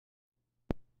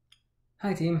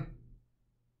Hi team.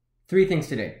 Three things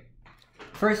today.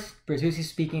 First, persuasive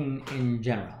speaking in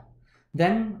general.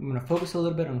 Then, I'm going to focus a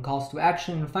little bit on calls to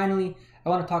action. And finally, I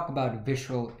want to talk about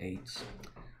visual aids.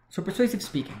 So, persuasive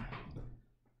speaking.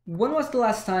 When was the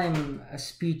last time a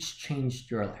speech changed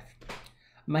your life?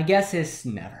 My guess is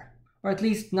never. Or at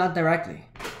least not directly.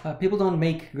 People don't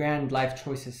make grand life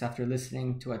choices after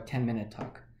listening to a 10-minute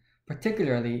talk,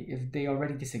 particularly if they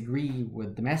already disagree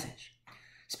with the message.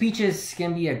 Speeches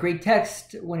can be a great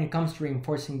text when it comes to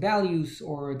reinforcing values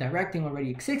or directing already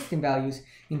existing values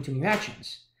into new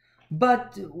actions.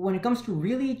 But when it comes to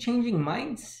really changing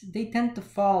minds, they tend to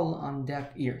fall on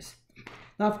deaf ears.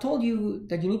 Now, I've told you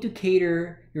that you need to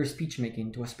cater your speech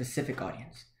making to a specific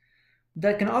audience.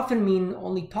 That can often mean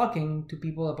only talking to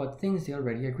people about things they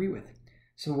already agree with.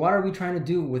 So what are we trying to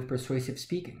do with persuasive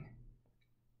speaking?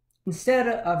 Instead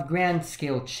of grand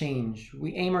scale change,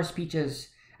 we aim our speeches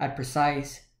at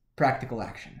precise, practical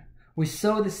action. We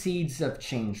sow the seeds of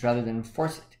change rather than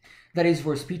force it. That is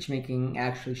where speech making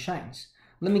actually shines.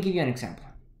 Let me give you an example.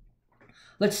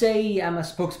 Let's say I'm a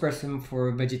spokesperson for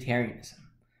vegetarianism,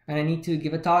 and I need to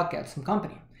give a talk at some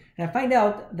company. And I find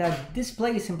out that this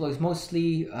place employs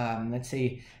mostly, let's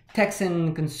say,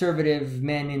 Texan conservative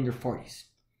men in their 40s.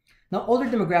 Now, older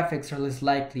demographics are less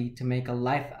likely to make a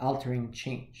life-altering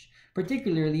change,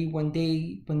 particularly when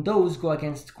those go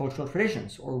against cultural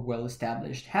traditions or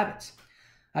well-established habits.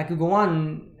 I could go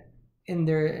on in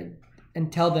there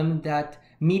and tell them that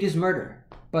meat is murder,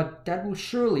 but that will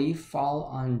surely fall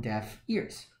on deaf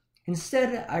ears.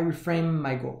 Instead, I reframe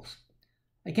my goals.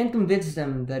 I can't convince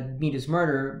them that meat is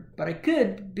murder, but I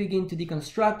could begin to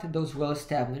deconstruct those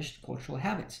well-established cultural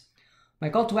habits. My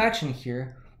call to action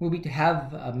here will be to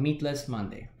have a meatless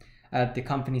Monday at the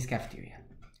company's cafeteria.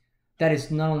 That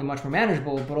is not only much more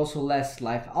manageable, but also less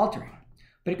life-altering.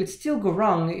 But it could still go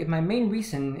wrong if my main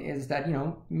reason is that,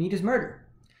 meat is murder.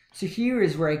 So here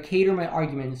is where I cater my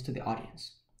arguments to the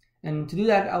audience. And to do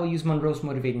that, I will use Monroe's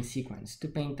motivating sequence to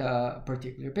paint a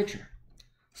particular picture.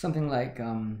 Something like,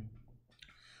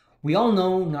 we all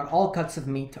know not all cuts of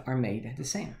meat are made the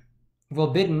same. We've all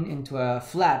bitten into a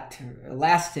flat,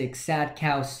 elastic, sad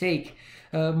cow steak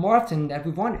more often than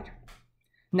we've wanted.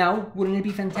 Now, wouldn't it be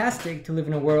fantastic to live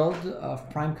in a world of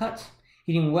prime cuts,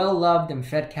 eating well-loved and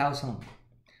fed cows only?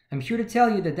 I'm here to tell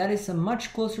you that is a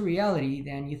much closer reality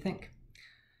than you think.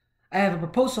 I have a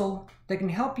proposal that can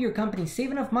help your company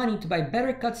save enough money to buy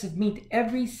better cuts of meat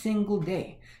every single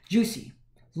day. Juicy,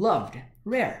 loved,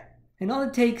 rare. And all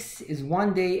it takes is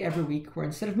one day every week where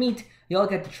instead of meat, you all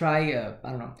get to try,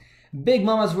 Big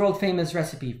Mama's world-famous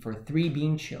recipe for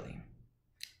 3-bean chili.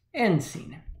 End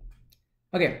scene.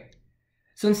 Okay.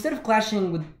 So instead of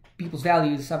clashing with people's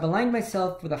values, I've aligned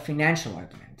myself with a financial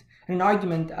argument, and an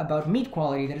argument about meat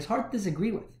quality that is hard to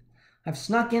disagree with. I've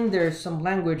snuck in there some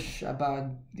language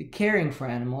about the caring for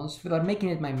animals without making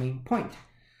it my main point.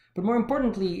 But more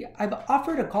importantly, I've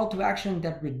offered a call to action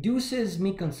that reduces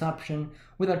meat consumption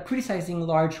without criticizing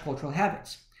large cultural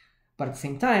habits, but at the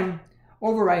same time,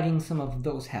 overriding some of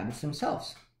those habits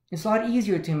themselves. It's a lot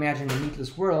easier to imagine a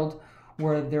meatless world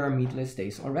where there are meatless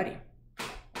days already.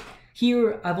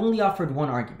 Here, I've only offered one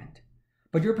argument,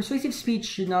 but your persuasive speech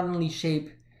should not be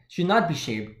shaped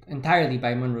entirely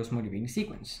by Monroe's motivating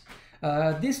sequence.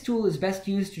 This tool is best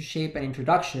used to shape an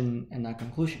introduction and a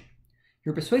conclusion.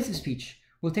 Your persuasive speech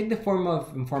will take the form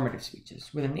of informative speeches,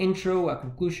 with an intro, a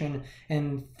conclusion,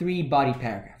 and 3 body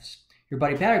paragraphs. Your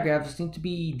body paragraphs need to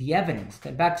be the evidence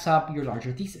that backs up your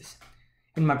larger thesis.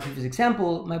 In my previous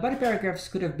example, my body paragraphs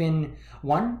could have been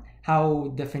 1.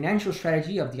 How the financial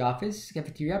strategy of the office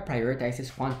cafeteria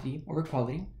prioritizes quantity over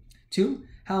quality. 2.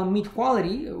 How meat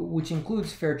quality, which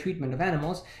includes fair treatment of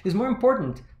animals, is more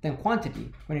important than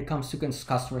quantity when it comes to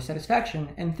customer satisfaction.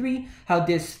 And 3. How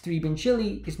this 3-bean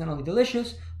chili is not only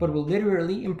delicious, but will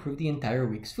literally improve the entire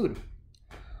week's food.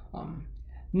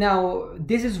 Now,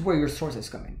 this is where your sources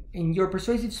come in. In your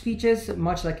persuasive speeches,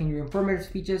 much like in your informative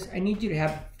speeches, I need you to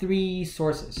have 3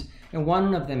 sources, and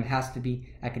one of them has to be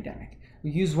academic. We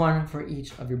use one for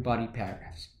each of your body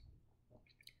paragraphs.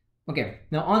 Okay,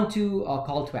 now on to a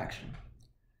call to action.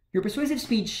 Your persuasive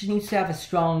speech needs to have a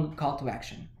strong call to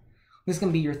action. This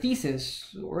can be your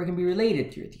thesis, or it can be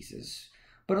related to your thesis,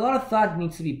 but a lot of thought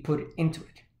needs to be put into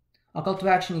it. A call to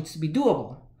action needs to be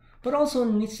doable, but also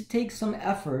needs to take some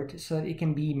effort so that it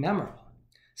can be memorable.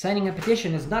 Signing a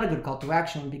petition is not a good call to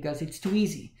action because it's too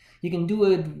easy. You can do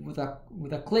it with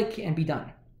a click and be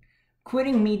done.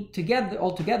 Quitting meat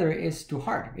altogether is too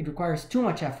hard. It requires too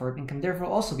much effort and can therefore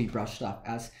also be brushed off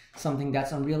as something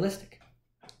that's unrealistic.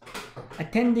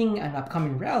 Attending an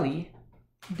upcoming rally,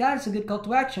 that is a good call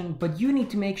to action, but you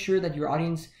need to make sure that your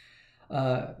audience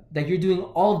that you're doing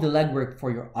all of the legwork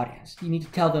for your audience. You need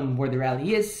to tell them where the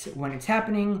rally is, when it's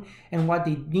happening, and what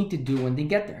they need to do when they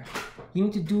get there. You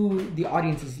need to do the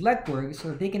audience's legwork so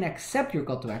that they can accept your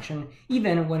call to action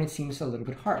even when it seems a little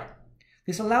bit hard.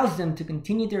 This allows them to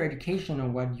continue their education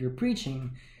on what you're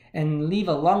preaching and leave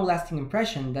a long-lasting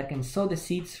impression that can sow the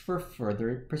seeds for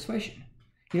further persuasion.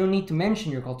 You don't need to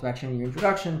mention your call to action in your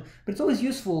introduction, but it's always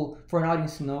useful for an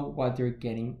audience to know what they're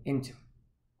getting into.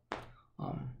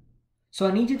 So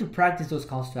I need you to practice those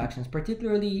calls to actions,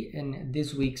 particularly in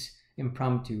this week's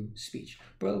impromptu speech.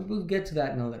 But we'll get to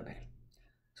that in a little bit.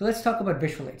 So let's talk about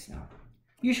visual aids now.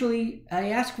 Usually,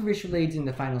 I ask for visual aids in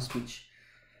the final speech,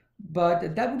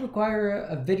 but that would require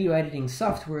a video editing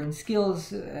software and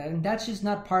skills, and that's just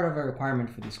not part of a requirement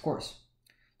for this course.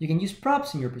 You can use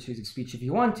props in your persuasive speech if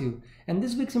you want to, and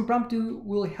this week's impromptu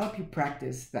will help you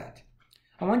practice that.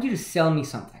 I want you to sell me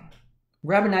something.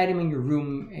 Grab an item in your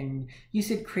room and use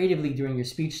it creatively during your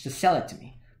speech to sell it to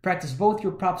me. Practice both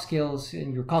your prop skills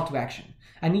and your call to action.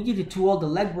 I need you to do all the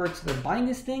legwork so that buying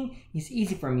this thing is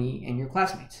easy for me and your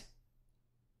classmates.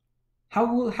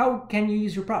 How can you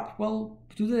use your prop? Well,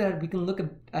 to do that, we can look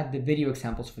at the video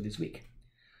examples for this week.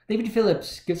 David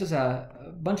Phillips gives us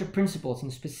a bunch of principles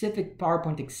and specific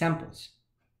PowerPoint examples.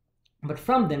 But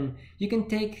from them, you can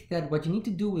take that what you need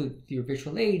to do with your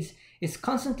visual aids is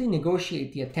constantly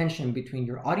negotiate the attention between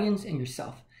your audience and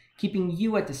yourself, keeping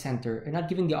you at the center and not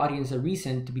giving the audience a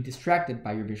reason to be distracted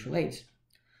by your visual aids.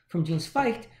 From James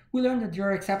Ficht, we learned that there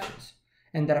are exceptions,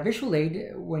 and that a visual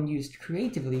aid, when used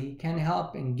creatively, can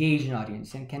help engage an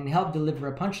audience and can help deliver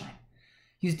a punchline.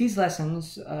 Use these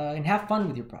lessons and have fun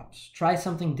with your props. Try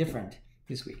something different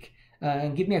this week,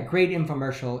 and give me a great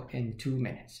infomercial in 2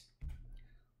 minutes.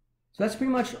 So that's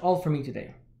pretty much all for me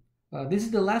today. This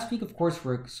is the last week of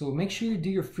coursework, so make sure you do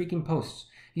your freaking posts.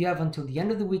 You have until the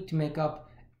end of the week to make up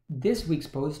this week's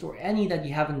post or any that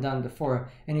you haven't done before.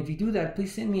 And if you do that,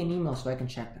 please send me an email so I can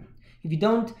check them. If you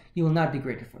don't, you will not be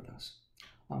graded for those.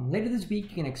 Later this week,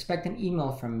 you can expect an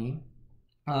email from me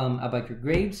about your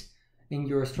grades in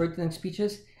your storytelling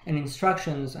speeches and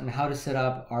instructions on how to set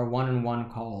up our one-on-one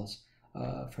calls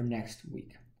for next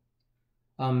week.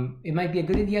 It might be a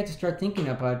good idea to start thinking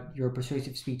about your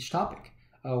persuasive speech topic.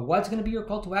 What's going to be your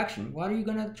call to action? What are you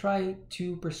going to try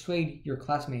to persuade your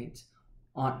classmates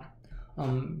on?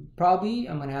 Probably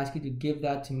I'm going to ask you to give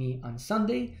that to me on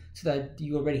Sunday so that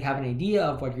you already have an idea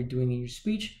of what you're doing in your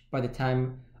speech by the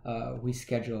time we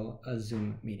schedule a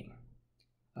Zoom meeting.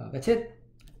 That's it.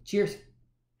 Cheers.